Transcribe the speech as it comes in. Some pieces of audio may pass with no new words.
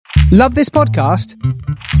Love this podcast?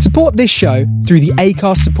 Support this show through the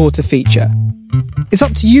Acast supporter feature. It's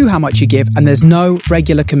up to you how much you give, and there's no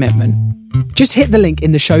regular commitment. Just hit the link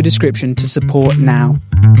in the show description to support now.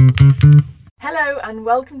 Hello and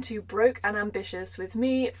welcome to Broke and Ambitious with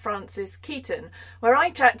me, Frances Keaton, where I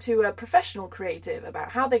chat to a professional creative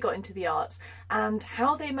about how they got into the arts and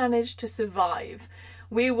how they managed to survive.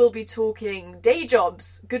 We will be talking day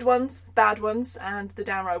jobs, good ones, bad ones, and the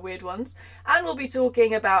downright weird ones. And we'll be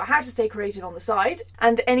talking about how to stay creative on the side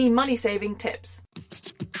and any money-saving tips.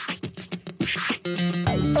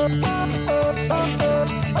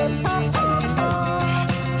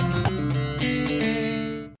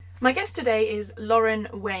 My guest today is Lauren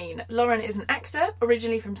Wayne. Lauren is an actor,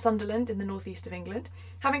 originally from Sunderland in the northeast of England.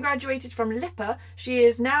 Having graduated from LIPA, she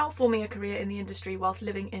is now forming a career in the industry whilst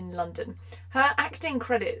living in London. Her acting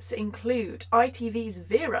credits include ITV's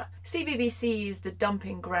Vera, CBBC's The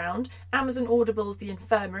Dumping Ground, Amazon Audible's The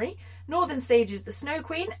Infirmary, Northern Stage's The Snow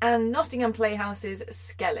Queen, and Nottingham Playhouse's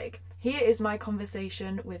Skellig. Here is my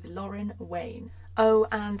conversation with Lauren Wayne. Oh,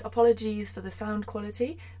 and apologies for the sound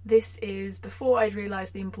quality. This is before I'd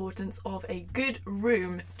realised the importance of a good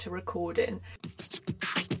room to record in.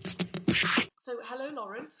 So, hello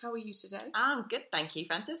Lauren, how are you today? I'm good, thank you,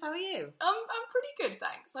 Frances. How are you? I'm pretty good,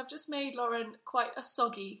 thanks. I've just made Lauren quite a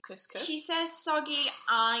soggy couscous. She says soggy,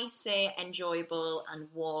 I say enjoyable and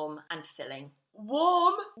warm and filling.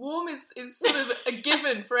 Warm is sort of a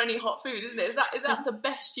given for any hot food, isn't it? Is that the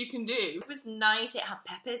best you can do? It was nice, it had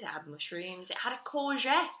peppers, it had mushrooms, it had a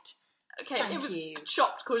courgette. Okay, Thank it was you. a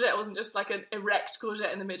chopped courgette, it wasn't just like an erect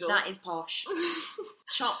courgette in the middle. That is posh.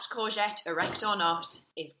 Chopped courgette, erect or not,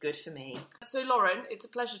 is good for me. So Lauren, it's a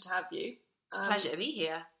pleasure to have you. It's a pleasure to be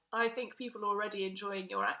here. I think people are already enjoying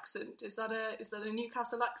your accent. Is that a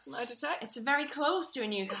Newcastle accent I detect? It's very close to a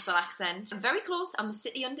Newcastle accent. Very close, and the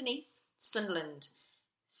city underneath. Sunderland,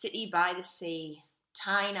 city by the sea,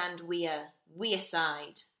 Tyne and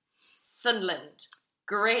Wearside, Sunderland,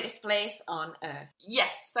 greatest place on earth.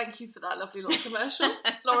 Yes, thank you for that lovely little commercial.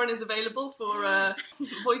 Lauren is available for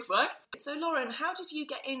voice work. So Lauren, how did you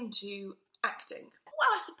get into acting?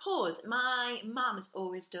 Well, I suppose my mum has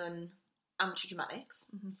always done amateur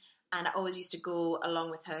dramatics, and I always used to go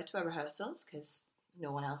along with her to her rehearsals because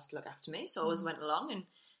no one else to look after me, so I always went along, and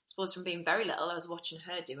I suppose from being very little I was watching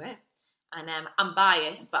her do it. And I'm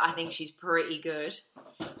biased, but I think she's pretty good.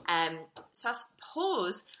 So I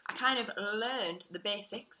suppose I kind of learned the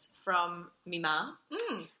basics from me ma.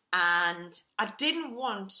 And I didn't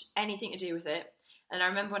want anything to do with it. And I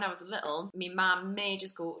remember when I was little, me mum made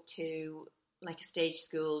us go to like a stage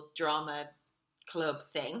school drama club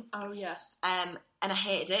thing. Oh, yes. And I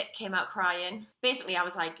hated it, came out crying. Basically, I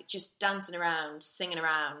was like just dancing around, singing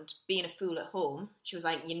around, being a fool at home. She was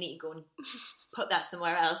like, you need to go and put that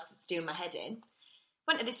somewhere else because it's doing my head in.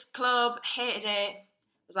 Went to this club, hated it.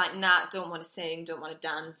 Was like, nah, don't want to sing, don't want to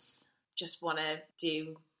dance, just want to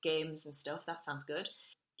do games and stuff. That sounds good.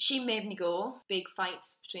 She made me go. Big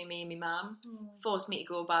fights between me and my mum. Forced me to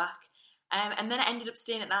go back. And then I ended up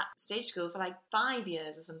staying at that stage school for like 5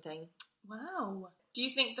 years or something. Wow. Do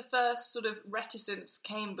you think the first sort of reticence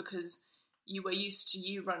came because you were used to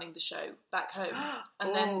you running the show back home,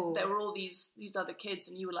 and then there were all these other kids,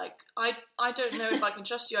 and you were like, I don't know if I can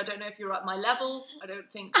trust you. I don't know if you're at my level. I don't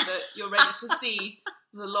think that you're ready to see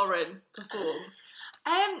the Lauren perform.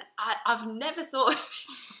 I've never thought of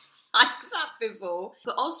it like that before.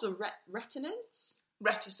 But also reticence.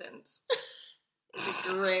 Reticence. It's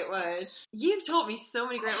a great word. You've taught me so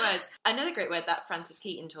many great words. Another great word that Frances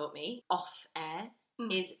Keaton taught me off air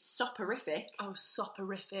is soporific. Oh,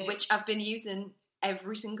 soporific. Which I've been using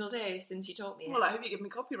every single day since you taught me it. Well, I hope you give me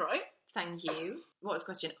copyright. Thank you. What was the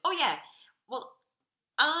question? Oh, yeah. Well,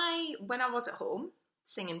 when I was at home,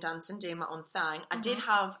 singing, dancing, doing my own thing, I did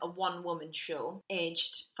have a one-woman show,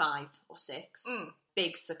 aged 5 or 6.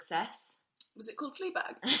 Big success. Was it called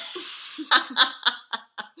Fleabag?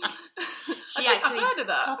 She actually I've heard of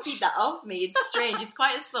that. copied that off me. It's strange. It's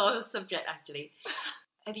quite a sore subject, actually.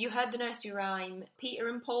 Have you heard the nursery rhyme, Peter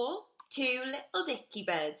and Paul? 2 little dicky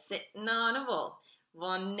birds sitting on a wall.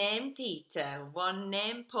 One named Peter, one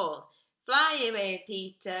named Paul. Fly away,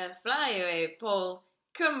 Peter, fly away, Paul.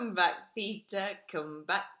 Come back, Peter, come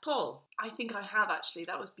back, Paul. I think I have, actually.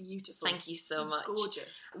 That was beautiful. Thank you so much.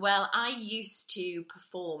 Gorgeous. Well, I used to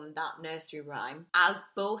perform that nursery rhyme as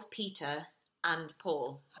both Peter and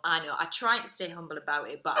Paul. I know, I tried to stay humble about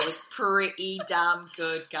it, but I was pretty damn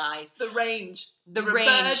good, guys. The range. The you're range.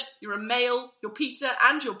 A bird, you're a male, you're Peter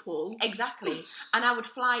and you're Paul. Exactly. And I would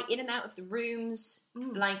fly in and out of the rooms.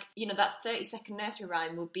 Like, you know, that 30-second nursery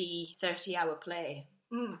rhyme would be 30-hour play.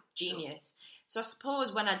 Genius. So I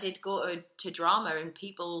suppose when I did go to drama and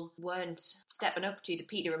people weren't stepping up to the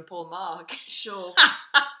Peter and Paul mark. Sure.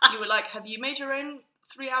 You were like, have you made your own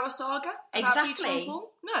 3-hour saga about Exactly. Peter and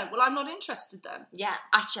Paul? No, well, I'm not interested then. Yeah,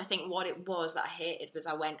 actually I think what it was that I hated was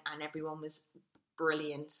I went and everyone was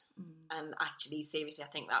brilliant. And actually, seriously, I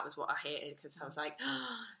think that was what I hated, because I was like,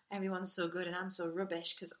 oh, everyone's so good and I'm so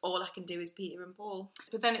rubbish because all I can do is Peter and Paul.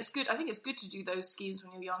 But then it's good, I think it's good to do those schemes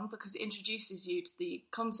when you're young, because it introduces you to the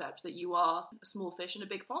concept that you are a small fish in a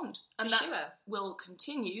big pond. And For that sure. will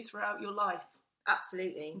continue throughout your life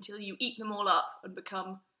Absolutely. until you eat them all up and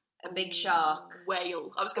become A big shark.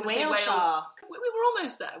 whale. I was A going to say whale whale. shark. We were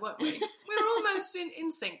almost there, weren't we? We were almost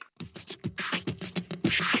in sync.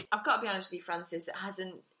 I've got to be honest with you, Francis, it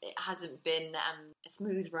hasn't been a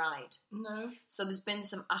smooth ride. No. So there's been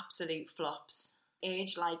some absolute flops.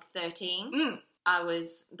 Aged like 13, I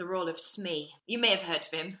was the role of Smee. You may have heard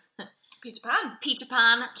of him. Peter Pan. Peter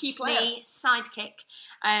Pan, Key player. Smee, sidekick.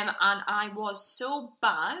 And I was so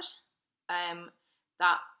bad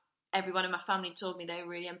that everyone in my family told me they were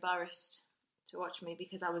really embarrassed to watch me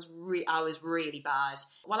because I was really bad.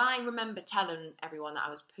 Well, I remember telling everyone that I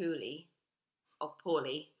was poorly.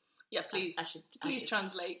 Yeah, please. I should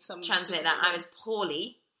translate some. translate that. I was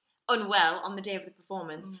poorly, unwell on the day of the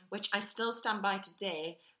performance, which I still stand by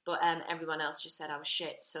today. But everyone else just said I was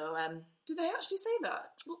shit. So Did they actually say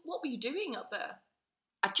that? What were you doing up there?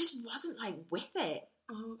 I just wasn't like with it.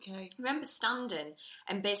 Oh, okay. I remember standing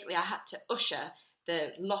and basically I had to usher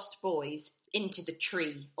the lost boys into the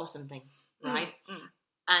tree or something, right?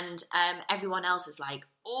 And everyone else is like,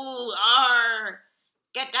 "Oh,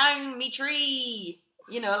 get down me tree,"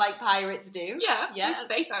 you know, like pirates do. Yeah.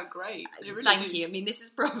 They sound great. They really Thank do. you. I mean, this is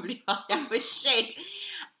probably why I was shit.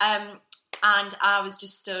 And I was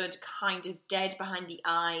just stood kind of dead behind the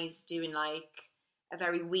eyes, doing like a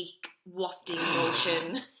very weak wafting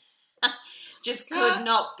motion. Just could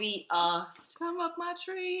not be asked. Come up my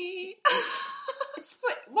tree.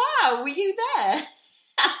 Wow, were you there?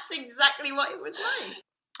 That's exactly what it was like.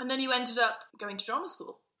 And then you ended up going to drama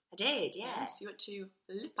school. I did, yeah. Yes, you went to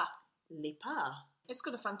LIPA. LIPA. It's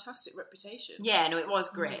got a fantastic reputation. Yeah, no, it was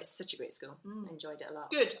great. It's such a great school. I enjoyed it a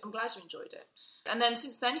lot. Good. I'm glad you enjoyed it. And then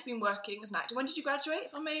since then, you've been working as an actor. When did you graduate,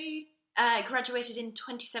 if I may? I graduated in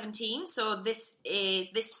 2017, so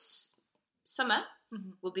this summer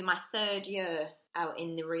will be my 3rd year out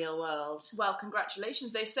in the real world. Well,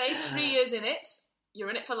 congratulations. They say 3 years in it, you're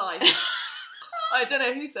in it for life. I don't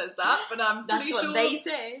know who says that, but I'm pretty sure... That's what they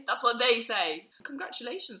say. That's what they say.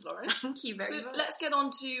 Congratulations, Lauren. Thank you very much. So let's get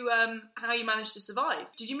on to how you managed to survive.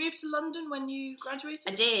 Did you move to London when you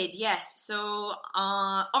graduated? I did, yes. So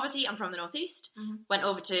obviously I'm from the northeast, went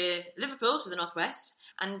over to Liverpool to the northwest,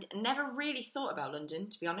 and never really thought about London,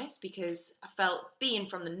 to be honest, because I felt being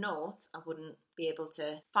from the north, I wouldn't be able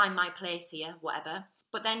to find my place here, whatever.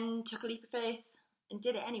 But then took a leap of faith and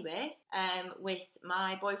did it anyway, with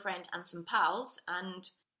my boyfriend and some pals, and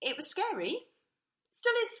it was scary. It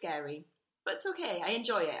still is scary, but it's okay. I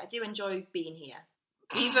enjoy it. I do enjoy being here.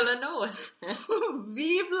 Vive la North!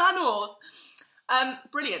 Vive la North!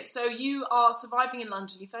 Brilliant. So you are surviving in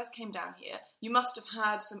London. You first came down here. You must have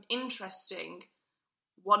had some interesting,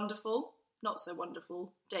 wonderful, not so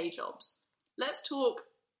wonderful, day jobs. Let's talk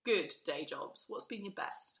good day jobs. What's been your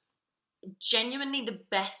best? Genuinely, the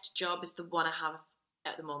best job is the one I have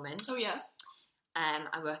at the moment. Oh, yes.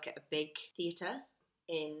 I work at a big theatre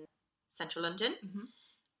in central London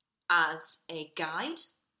as a guide.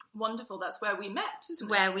 Wonderful. That's where we met, isn't it?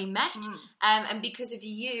 Where we met. And because of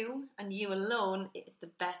you and you alone, it's the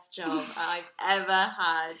best job I've ever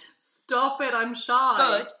had. Stop it, I'm shy.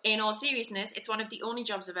 But in all seriousness, it's one of the only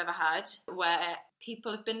jobs I've ever had where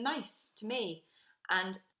people have been nice to me.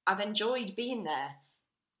 And I've enjoyed being there.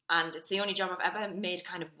 And it's the only job I've ever made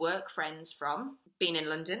kind of work friends from, being in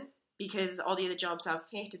London, because all the other jobs I've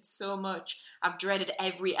hated so much. I've dreaded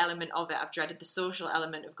every element of it. I've dreaded the social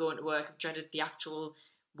element of going to work. I've dreaded the actual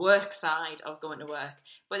work side of going to work.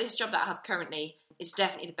 But this job that I have currently is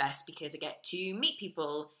definitely the best because I get to meet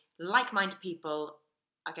people, like-minded people.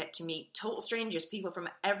 I get to meet total strangers, people from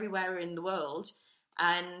everywhere in the world,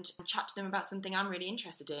 and chat to them about something I'm really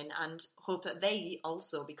interested in and hope that they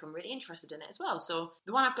also become really interested in it as well. So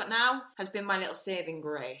the one I've got now has been my little saving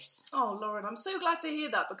grace. Oh, Lauren, I'm so glad to hear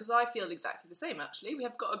that because I feel exactly the same, actually. We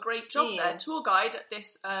have got a great job there, tour guide at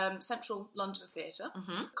this central London theatre.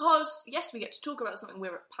 Because, yes, we get to talk about something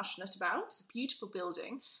we're passionate about. It's a beautiful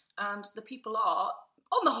building and the people are,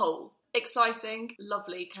 on the whole, exciting,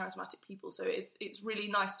 lovely, charismatic people. So it's really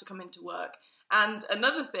nice to come into work. And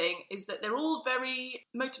another thing is that they're all very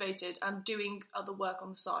motivated and doing other work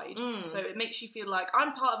on the side. So it makes you feel like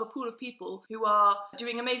I'm part of a pool of people who are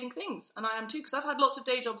doing amazing things. And I am too, because I've had lots of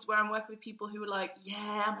day jobs where I'm working with people who are like,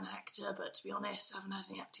 yeah, I'm an actor, but to be honest, I haven't had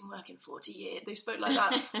any acting work in 40 years. They spoke like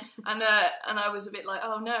that. And I was a bit like,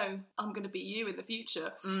 oh no, I'm going to be you in the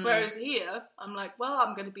future. Whereas here, I'm like, well,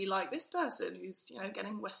 I'm going to be like this person who's,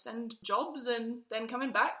 getting West End jobs and then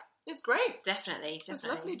coming back. It's great. Definitely. It's a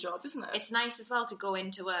lovely job, isn't it? It's nice as well to go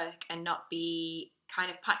into work and not be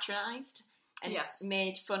kind of patronised and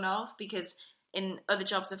made fun of, because in other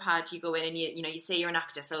jobs I've had, you go in and you say you're an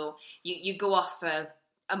actor, so you go off for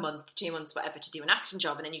a month, 2 months, whatever, to do an acting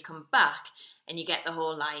job, and then you come back and you get the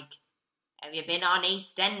whole like, have you been on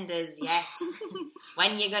EastEnders yet?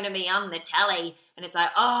 When you're going to be on the telly? And it's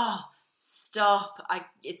like, oh, stop.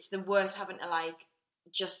 It's the worst having to like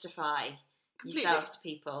justify yourself to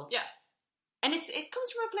people. Yeah. And it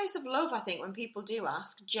comes from a place of love, I think, when people do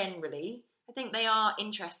ask, generally. I think they are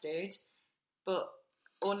interested, but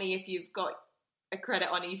only if you've got a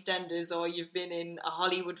credit on EastEnders or you've been in a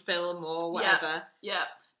Hollywood film or whatever. Yeah.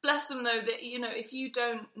 Bless them, though, that, if you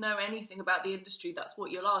don't know anything about the industry, that's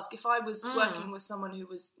what you'll ask. If I was working with someone who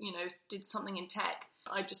was, did something in tech,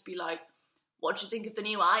 I'd just be like, what do you think of the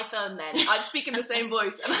new iPhone then? I'd speak in the same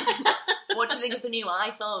voice. And what do you think of the new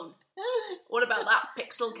iPhone? What about that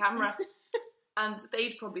pixel camera? And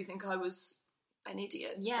they'd probably think I was an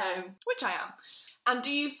idiot. Yeah. So, which I am. And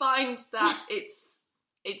do you find that it's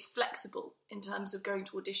flexible in terms of going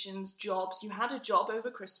to auditions, jobs? You had a job over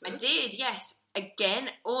Christmas. I did, yes. Again,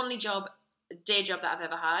 only day job that I've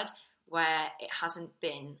ever had where it hasn't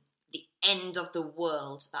been the end of the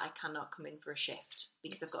world that I cannot come in for a shift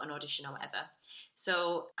because I've got an audition or whatever.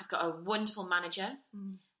 So I've got a wonderful manager.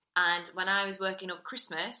 And when I was working over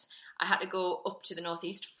Christmas, I had to go up to the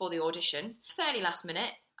northeast for the audition, fairly last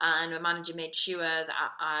minute, and my manager made sure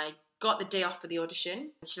that I got the day off for the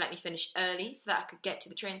audition. She let me finish early so that I could get to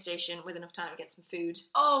the train station with enough time to get some food.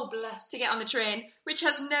 Oh, bless. To get on the train, which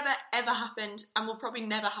has never, ever happened and will probably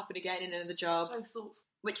never happen again in another job. So thoughtful.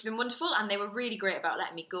 Which has been wonderful, and they were really great about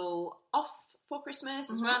letting me go off for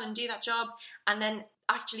Christmas as well and do that job. And then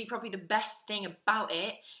actually probably the best thing about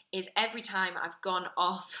it is every time I've gone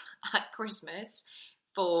off at Christmas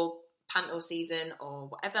for panto season or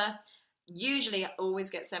whatever, usually I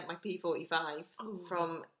always get sent my P45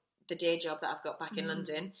 from the day job that I've got back in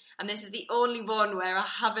London. And this is the only one where I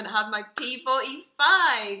haven't had my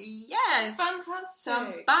P45. Yes! That's fantastic. So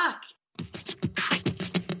I'm back.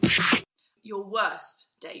 Your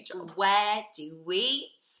worst day job. Where do we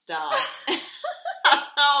start?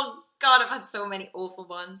 Oh God, I've had so many awful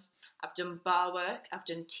ones. I've done bar work, I've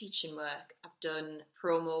done teaching work, I've done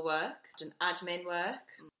promo work, I've done admin work,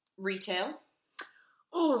 retail.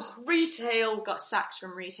 Oh, retail. Got sacked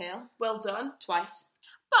from retail. Well done. Twice.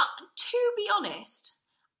 But to be honest,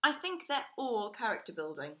 I think they're all character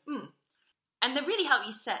building. And they really help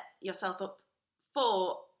you set yourself up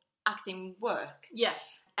for acting work.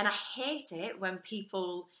 Yes. And I hate it when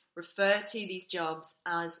people refer to these jobs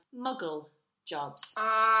as muggle jobs.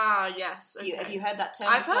 Ah, yes. Okay. Have you heard that term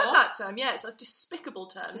I've before? heard that term, yeah. It's a despicable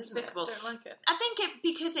term, Despicable. Isn't it? I don't like it. I think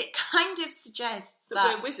because it kind of suggests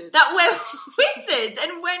that we're wizards. That we're wizards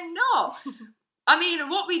and we're not. I mean,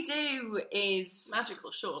 what we do is...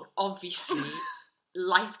 magical, sure. Obviously,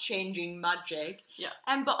 life-changing magic. Yeah.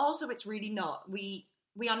 But also it's really not. We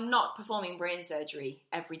are not performing brain surgery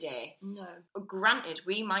every day. No. Granted,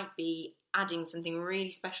 we might be adding something really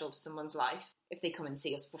special to someone's life if they come and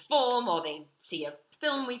see us perform, or they see a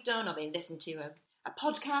film we've done, or they listen to a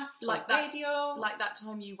podcast like or that, radio. Like that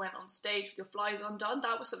time you went on stage with your flies undone.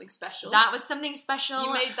 That was something special. That was something special.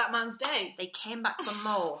 You made that man's day. They came back for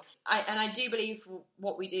more. I do believe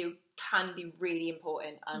what we do can be really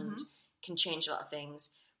important and can change a lot of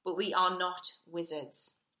things. But we are not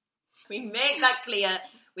wizards. We make that clear.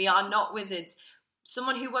 We are not wizards.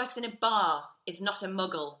 Someone who works in a bar is not a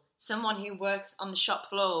muggle. Someone who works on the shop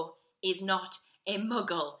floor is not a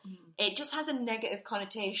muggle. It just has a negative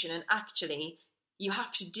connotation, and actually you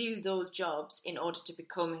have to do those jobs in order to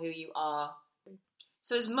become who you are.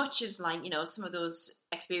 So as much as, like, some of those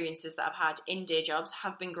experiences that I've had in day jobs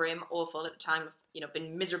have been grim, awful at the time,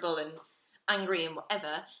 been miserable and angry and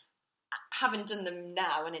whatever, having done them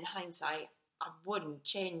now and in hindsight, I wouldn't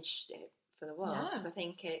change it for the world, because I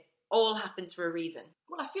think it all happens for a reason.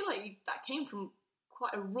 Well, I feel like that came from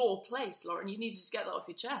quite a raw place, Lauren. You needed to get that off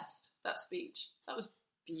your chest, that speech. That was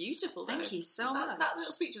beautiful. Thank you so much. That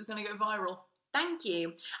little speech is going to go viral. Thank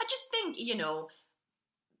you. I just think,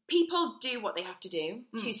 people do what they have to do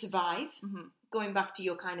to survive. going back to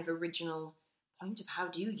your kind of original point of how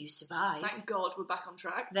do you survive? Thank God we're back on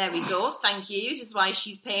track. There we go. Thank you. This is why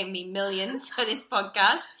she's paying me millions for this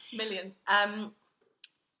podcast. Millions.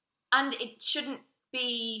 And it shouldn't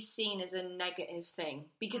be seen as a negative thing,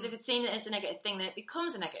 because if it's seen as a negative thing, then it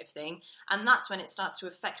becomes a negative thing, and that's when it starts to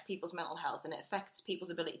affect people's mental health, and it affects people's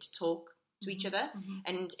ability to talk to each other,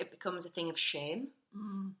 and it becomes a thing of shame.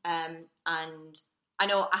 And I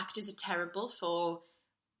know actors are terrible for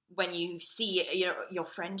when you see your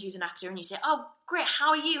friend who's an actor and you say, "Oh, great,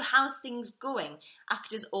 how are you? How's things going?"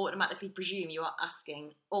 Actors automatically presume you are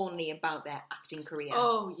asking only about their acting career.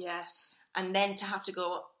 Oh, yes. And then to have to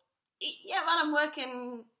go, "Yeah, well, I'm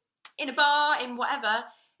working in a bar, in whatever,"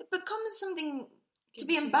 it becomes something to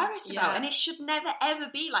be embarrassed about, and it should never, ever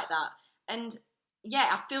be like that. And yeah,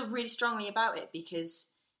 I feel really strongly about it,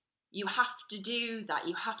 because you have to do that.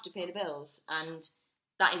 You have to pay the bills, and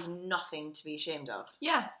that is nothing to be ashamed of.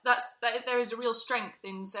 Yeah, there is a real strength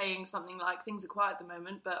in saying something like, "Things are quiet at the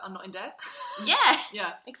moment, but I'm not in debt." Yeah,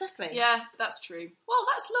 Yeah, exactly. Yeah, that's true. Well,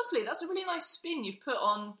 that's lovely. That's a really nice spin you've put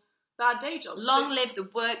on bad day jobs. Long live the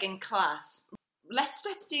working class. Let's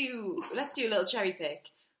do a little cherry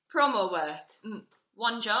pick. Promo work.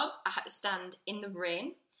 One job, I had to stand in the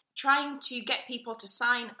rain trying to get people to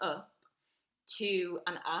sign up to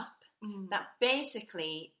an app that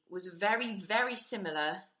basically was very, very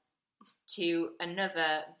similar to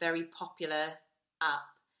another very popular app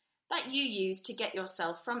that you use to get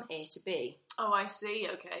yourself from A to B. Oh, I see.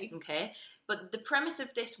 Okay. Okay. But the premise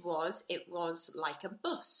of this was, it was like a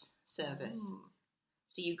bus service.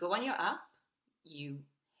 So you go on your app, you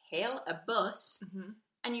hail a bus,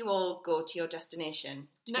 and you all go to your destination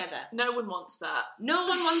together. No one wants that. No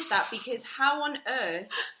one wants that, because how on earth...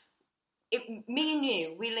 me and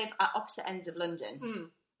you, we live at opposite ends of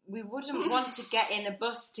London. We wouldn't want to get in a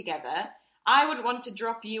bus together. I would want to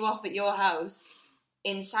drop you off at your house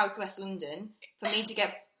in southwest London for me to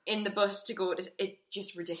get in the bus to go to... It's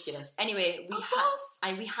just ridiculous. Anyway,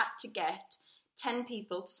 we had to get 10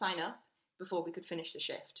 people to sign up before we could finish the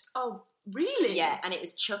shift. Oh, really? Yeah, and it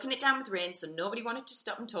was chucking it down with rain, so nobody wanted to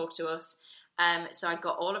stop and talk to us. So I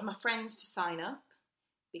got all of my friends to sign up,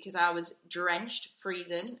 because I was drenched,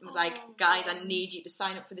 freezing. It was like, "Guys, I need you to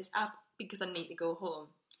sign up for this app because I need to go home."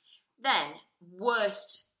 Then,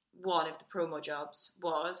 worst one of the promo jobs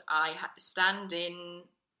was I had to stand in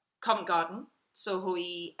Covent Garden,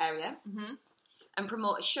 Soho-y area, and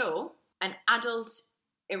promote a show, an adult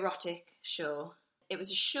erotic show. It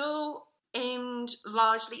was a show aimed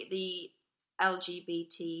largely at the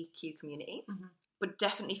LGBTQ community, but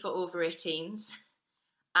definitely for over 18s.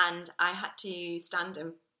 And I had to stand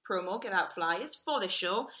and give out flyers for this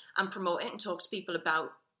show and promote it and talk to people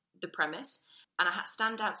about the premise. And I had to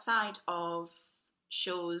stand outside of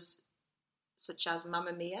shows such as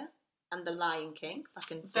Mamma Mia and The Lion King, if I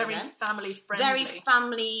can say Very them. family-friendly. Very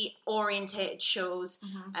family-orientated shows,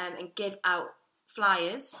 and give out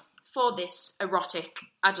flyers for this erotic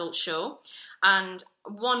adult show. And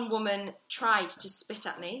one woman tried to spit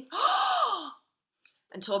at me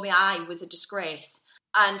and told me I was a disgrace.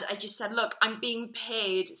 And I just said, "Look, I'm being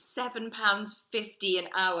paid £7.50 an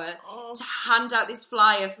hour to hand out this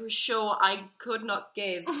flyer for a show I could not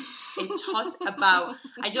give a toss about.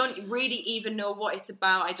 I don't really even know what it's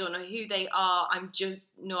about. I don't know who they are. I'm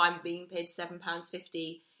being paid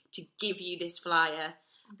 £7.50 to give you this flyer."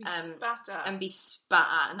 And be spat at. And be spat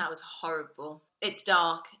at. And that was horrible. It's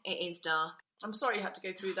dark. It is dark. I'm sorry you had to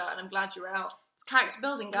go through that, and I'm glad you're out. It's character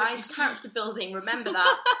building, guys. Character building. Remember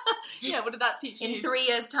that. Yeah, what did that teach you? In 3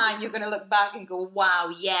 years' time, you're going to look back and go, "Wow,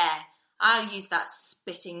 yeah, I'll use that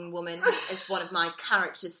spitting woman as one of my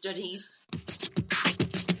character studies."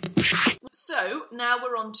 So, now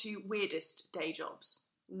we're on to weirdest day jobs.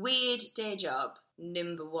 Weird day job,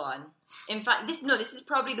 number 1. In fact, this is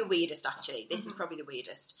probably the weirdest, actually. This is probably the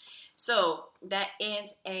weirdest. So, there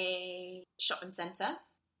is a shopping centre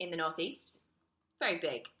in the northeast. Very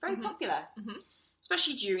big, very popular,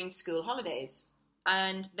 especially during school holidays.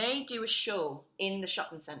 And they do a show in the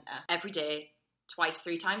shopping centre every day,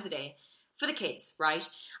 2-3 times a day, for the kids, right?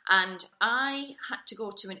 And I had to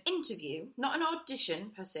go to an interview, not an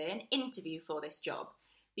audition per se, an interview for this job,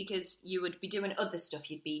 because you would be doing other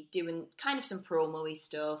stuff. You'd be doing kind of some promo-y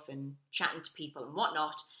stuff and chatting to people and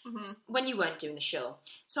whatnot when you weren't doing the show.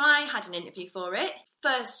 So I had an interview for it.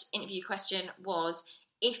 First interview question was,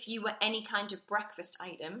 if you were any kind of breakfast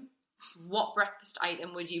item, what breakfast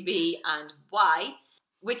item would you be and why?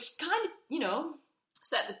 Which kind of,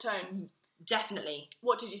 set the tone. Definitely.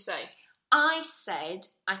 What did you say? I said,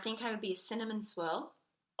 I think I would be a cinnamon swirl.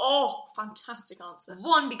 Oh, fantastic answer.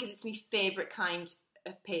 1, because it's my favourite kind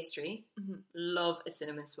of pastry. Love a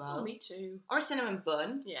cinnamon swirl. Oh, me too. Or a cinnamon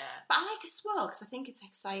bun. Yeah. But I like a swirl because I think it's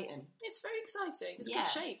exciting. It's very exciting. It's a Yeah.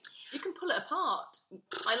 good shape. You can pull it apart.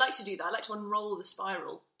 I like to do that. I like to unroll the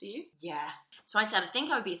spiral. Do you? Yeah. So I said I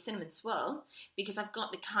think I would be a cinnamon swirl because I've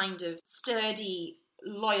got the kind of sturdy,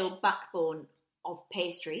 loyal backbone of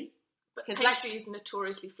pastry. But 'Cause pastry is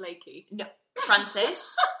notoriously flaky. No,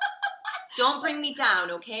 Francis, don't bring me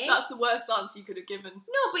down, okay? That's the worst answer you could have given.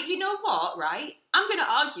 No, but you know what, right? I'm going to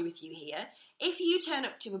argue with you here. If you turn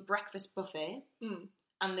up to a breakfast buffet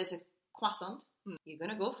and there's a croissant, you're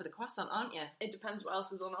going to go for the croissant, aren't you? It depends what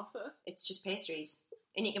else is on offer. It's just pastries.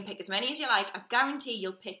 And you can pick as many as you like. I guarantee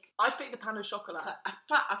you'll pick... I've picked the pan au chocolat.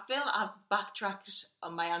 I feel like I've backtracked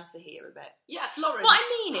on my answer here a bit. Yeah, Lauren. What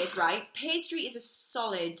I mean is, right, pastry is a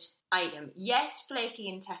solid item. Yes, flaky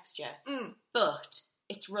in texture, but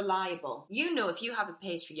it's reliable. You know if you have a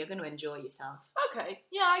pastry, you're going to enjoy yourself. Okay,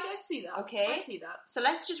 yeah, I see that. Okay. I see that. So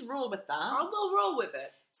let's just roll with that. I will roll with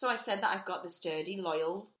it. So I said that I've got the sturdy,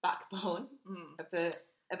 loyal backbone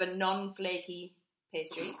of a non-flaky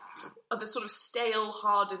pastry. Of a sort of stale,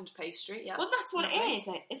 hardened pastry, yeah. Well, that's what it is,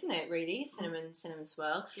 isn't it, really? Cinnamon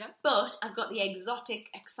swirl. Yeah. But I've got the exotic,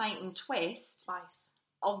 exciting twist Spice.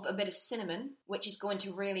 of a bit of cinnamon, which is going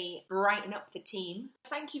to really brighten up the team.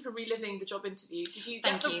 Thank you for reliving the job interview. Did you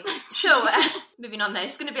Thank get you. So, moving on there,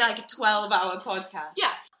 it's going to be like a 12-hour podcast.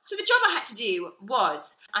 Yeah. So the job I had to do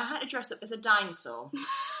was, I had to dress up as a dinosaur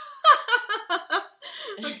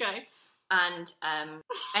Okay. and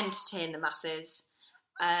entertain the masses.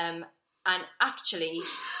 And actually,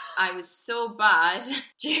 I was so bad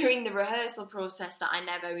during the rehearsal process that I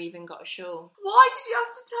never even got a show. Why did you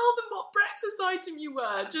have to tell them what breakfast item you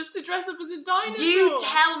were, just to dress up as a dinosaur? You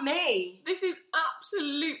tell me! This is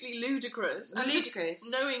absolutely ludicrous. And Ludicrous.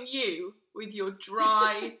 just knowing you with your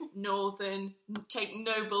dry, northern, take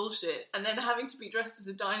no bullshit, and then having to be dressed as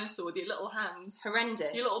a dinosaur with your little hands.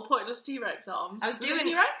 Horrendous. Your little pointless T-Rex arms. I was it doing- a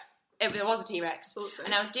T-Rex? It was a T-Rex. Thought so.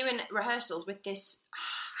 And I was doing rehearsals with this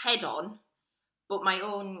head on, but my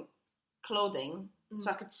own clothing, so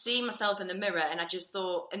I could see myself in the mirror, and I just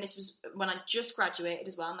thought, and this was when I just graduated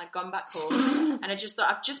as well, and I'd gone back home, and I just thought,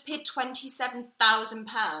 I've just paid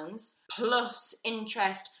 £27,000 plus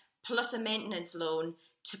interest, plus a maintenance loan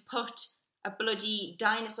to put a bloody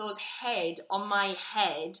dinosaur's head on my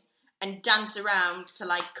head and dance around to,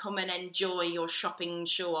 like, come and enjoy your shopping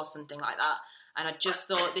show or something like that. And I just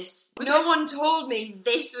thought no one told me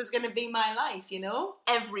this was going to be my life, you know?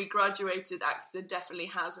 Every graduated actor definitely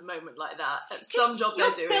has a moment like that at some job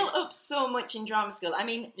they're doing. You're built up so much in drama school. I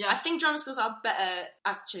mean, Yeah. I think drama schools are better,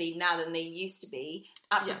 actually, now than they used to be,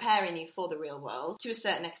 at Yeah. preparing you for the real world, to a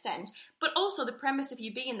certain extent. But also, the premise of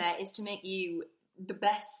you being there is to make you the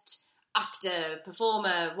best actor,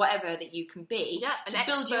 performer, whatever that you can be. Yeah, to an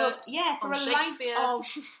build you expert up, yeah, for on a life Shakespeare. of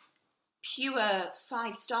pure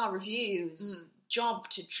 5-star reviews, job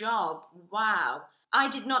to job. Wow. I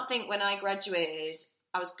did not think when I graduated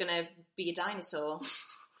I was going to be a dinosaur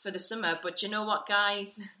for the summer, but you know what,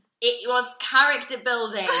 guys? It was character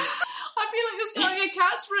building. I feel like you're starting a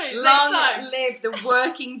catchphrase next Long time. live the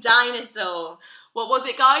working dinosaur. What was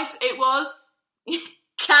it, guys? It was...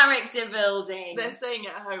 Character building. They're saying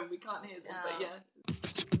it at home. We can't hear them, but No. yeah.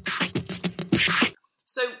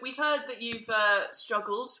 So we've heard that you've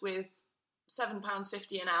struggled with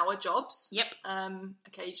 £7.50 an hour jobs. Yep.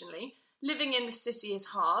 Occasionally. Living in the city is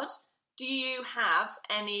hard. Do you have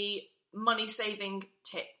any money-saving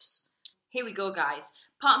tips? Here we go, guys.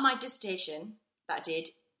 Part of my dissertation that I did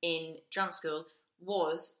in drama school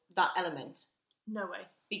was that element. No way.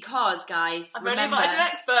 Because, guys, I've only invited an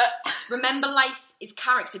expert. remember life is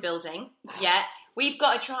character building. Yeah. We've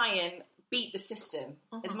got to try and beat the system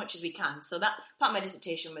as much as we can. So that part of my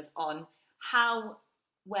dissertation was on how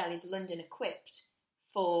well is London equipped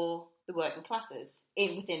for the working classes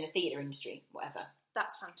within the theatre industry, whatever.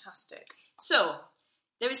 That's fantastic. So,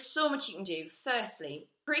 there is so much you can do. Firstly,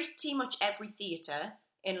 pretty much every theatre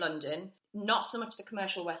in London, not so much the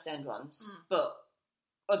commercial West End ones, but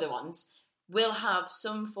other ones, will have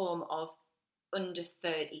some form of under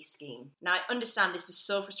 30 scheme. Now, I understand this is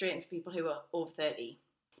so frustrating for people who are over 30.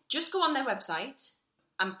 Just go on their website,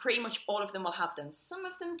 and pretty much all of them will have them. Some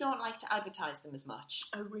of them don't like to advertise them as much,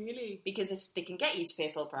 Oh, really? because if they can get you to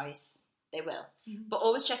pay full price, they will. But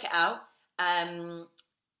always check it out.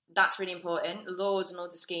 That's really important. Loads and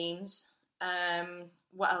loads of schemes.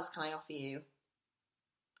 What else can I offer you?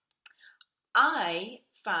 I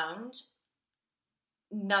found,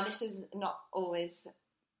 now this is not always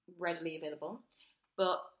readily available,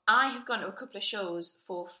 but I have gone to a couple of shows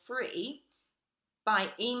for free by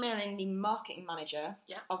emailing the marketing manager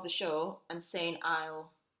of the show and saying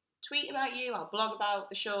I'll tweet about you, I'll blog about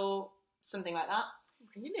the show, something like that,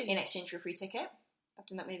 Really? in exchange for a free ticket. I've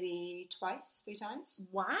done that maybe 3 times.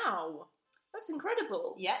 Wow. That's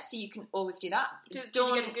incredible. Yeah, so you can always do that. Did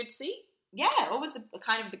you get a good seat? Yeah, always the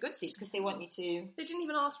kind of the good seats, because they want you to... They didn't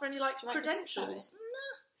even ask for any, like, write credentials.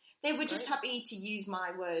 No. They were just happy to use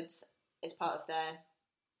my words as part of their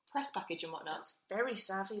press package and whatnot. That's very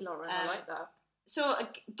savvy, Lauren. I like that. So,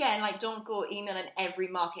 again, like, don't go emailing every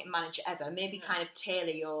marketing manager ever. Maybe kind of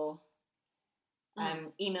tailor your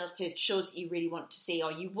emails to shows that you really want to see,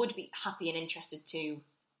 or you would be happy and interested to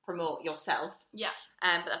promote yourself. Yeah.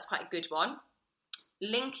 But that's quite a good one.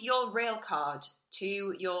 Link your rail card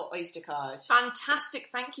to your Oyster card. Fantastic.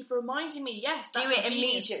 Thank you for reminding me. Yes, that's do it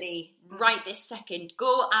immediately, right this second.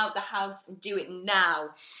 Go out the house and do it now.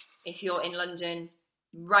 If you're in London,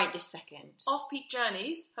 right this second. Off-peak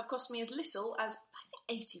journeys have cost me as little as,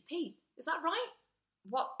 I think, 80p. Is that right?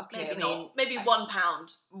 What? Okay, Maybe I mean, not. Maybe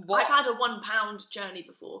 £1. What? I've had a £1 journey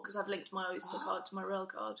before because I've linked my Oyster card to my rail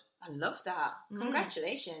card. I love that.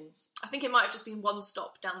 Congratulations. I think it might have just been one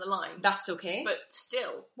stop down the line. That's okay. But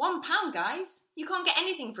still. £1, guys. You can't get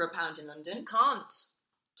anything for £1 in London. You can't.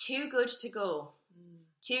 Too Good To Go.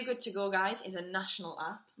 Too Good To Go, guys, is a national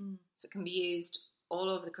app. So it can be used all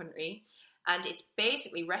over the country. And it's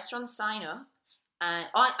basically restaurants sign up and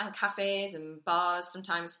cafes and bars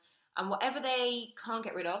sometimes. And whatever they can't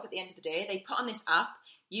get rid of at the end of the day, they put on this app.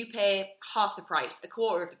 You pay half the price, a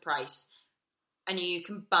quarter of the price, and you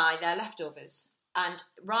can buy their leftovers. And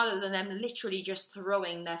rather than them literally just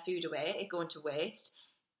throwing their food away, it going to waste,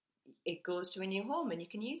 it goes to a new home and you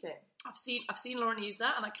can use it. I've seen Lauren use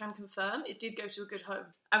that, and I can confirm it did go to a good home.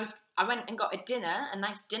 I went and got a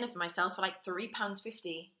nice dinner for myself for like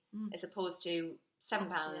 £3.50 as opposed to £7,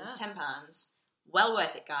 £10. Well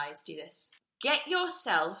worth it, guys. Do this. Get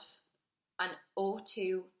yourself an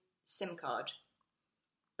O2 SIM card.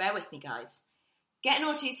 Bear with me, guys. Get an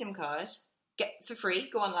O2 SIM card. Get for free.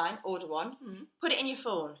 Go online, order one. Put it in your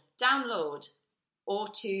phone. Download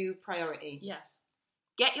O2 Priority. Yes.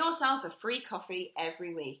 Get yourself a free coffee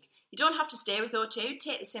every week. You don't have to stay with O2.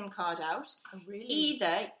 Take the SIM card out. Oh, really?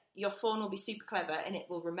 Either your phone will be super clever and it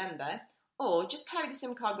will remember, or just carry the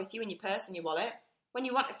SIM card with you in your purse and your wallet. When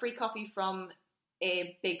you want a free coffee from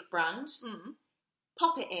a big brand,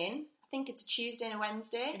 pop it in. I think it's a Tuesday and a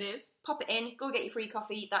Wednesday. It is. Pop it in. Go get your free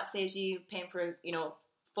coffee. That saves you paying for,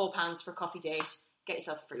 £4 for a coffee date. Get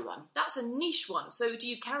yourself a free one. That's a niche one. So do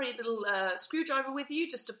you carry a little screwdriver with you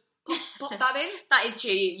just to pop that in? That is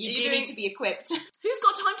true. You do need to be equipped. Who's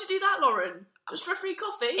got time to do that, Lauren? Just for a free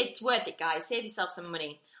coffee? It's worth it, guys. Save yourself some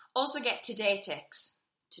money. Also get Today Ticks.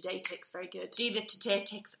 Today Ticks, very good. Do the Today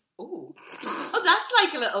Ticks. Ooh. Oh, that's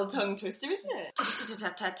like a little tongue twister, isn't it?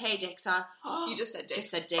 Today Ticks are... You just said Dick.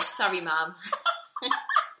 Just said Dick. Sorry, ma'am.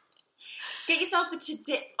 Get yourself the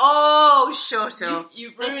Today... Oh, shut up.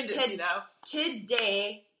 You've ruined it, you know.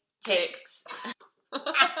 Today Ticks.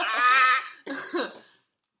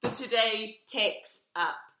 The Today Ticks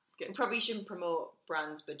app. Good. Probably shouldn't promote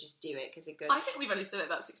brands, but just do it because it's good. I think we've only said it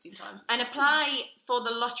about 16 times. And apply for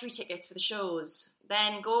the lottery tickets for the shows.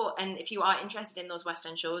 Then go, and if you are interested in those West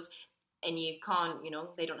End shows and you can't,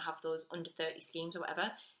 they don't have those under 30 schemes or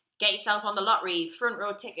whatever, get yourself on the lottery. Front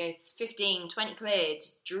row tickets, 15, 20 quid.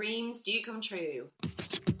 Dreams do come true.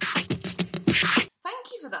 Thank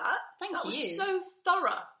you for that. That was so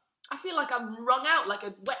thorough. I feel like I'm wrung out like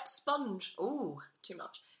a wet sponge. Ooh. Too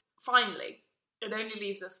much. Finally, it only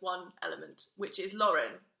leaves us one element, which is,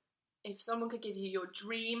 Lauren, if someone could give you your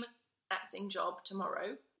dream acting job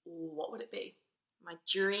tomorrow, what would it be? My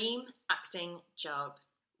dream acting job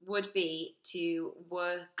would be to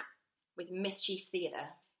work with Mischief Theatre,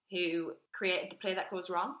 who created The Play That Goes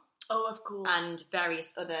Wrong. Oh, of course. And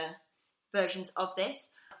various other versions of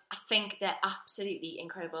this. I think they're absolutely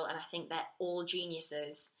incredible, and I think they're all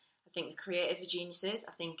geniuses. I think the creatives are geniuses.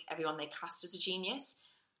 I think everyone they cast is a genius.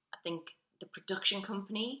 I think the production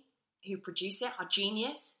company who produce it are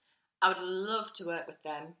genius. I would love to work with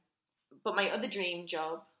them. But my other dream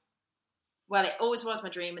job, well, it always was my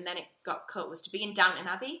dream, and then it got cut, was to be in Downton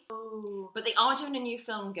Abbey. Oh. But they are doing a new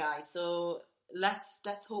film, guys, so let's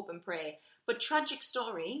hope and pray. But tragic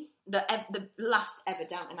story, the last ever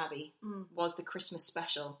Downton Abbey was the Christmas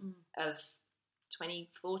special of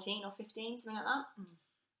 2014 or 15, something like that.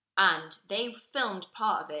 And they filmed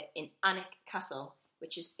part of it in Alnwick Castle,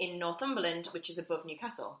 which is in Northumberland, which is above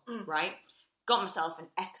Newcastle, right? Got myself an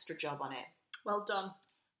extra job on it. Well done.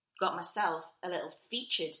 Got myself a little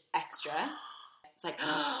featured extra. It's like,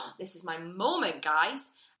 this is my moment,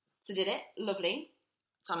 guys. So did it. Lovely.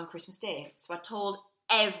 It's on Christmas Day. So I told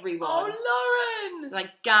everyone. Oh, Lauren!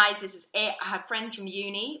 Like, guys, this is it. I had friends from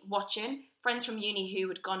uni watching. friends from uni who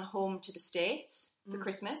had gone home to the States for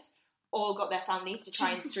Christmas all got their families to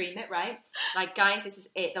try and stream it, right? Like, guys, this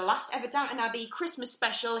is it. The last ever Downton Abbey Christmas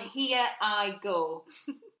special. Here I go.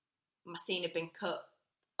 My scene had been cut.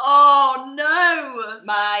 Oh, no!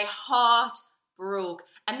 My heart broke.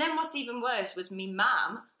 And then what's even worse was me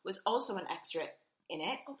mum was also an extra in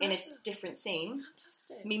it, in a different scene.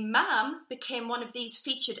 Fantastic. Me mum became one of these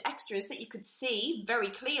featured extras that you could see very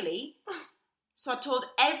clearly. So I told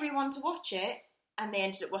everyone to watch it, and they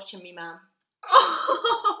ended up watching me mum.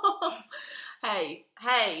 Hey,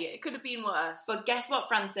 it could have been worse. But guess what,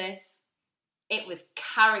 Francis? It was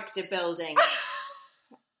character building.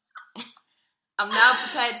 I'm now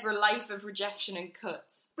prepared for a life of rejection and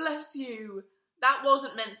cuts. Bless you. That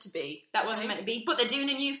wasn't meant to be. That wasn't meant to be. But they're doing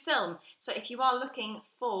a new film. So if you are looking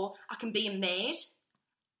for, I can be a maid.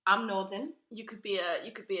 I'm Northern. You could be a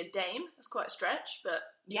dame. That's quite a stretch, but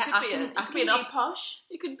I can do posh.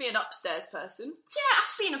 You could be an upstairs person. Yeah, I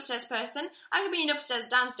could be an upstairs person. I could be an upstairs,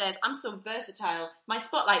 downstairs. I'm so versatile. My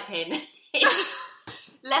spotlight pin is...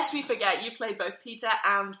 Lest we forget, you play both Peter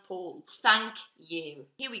and Paul. Thank you.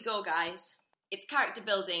 Here we go, guys. It's character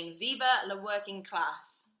building. Viva la working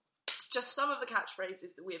class. It's just some of the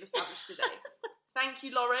catchphrases that we have established today. Thank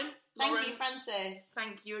you, Lauren. Thank you, Francis.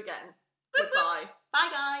 Thank you again. Goodbye. Bye,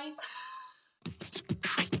 guys.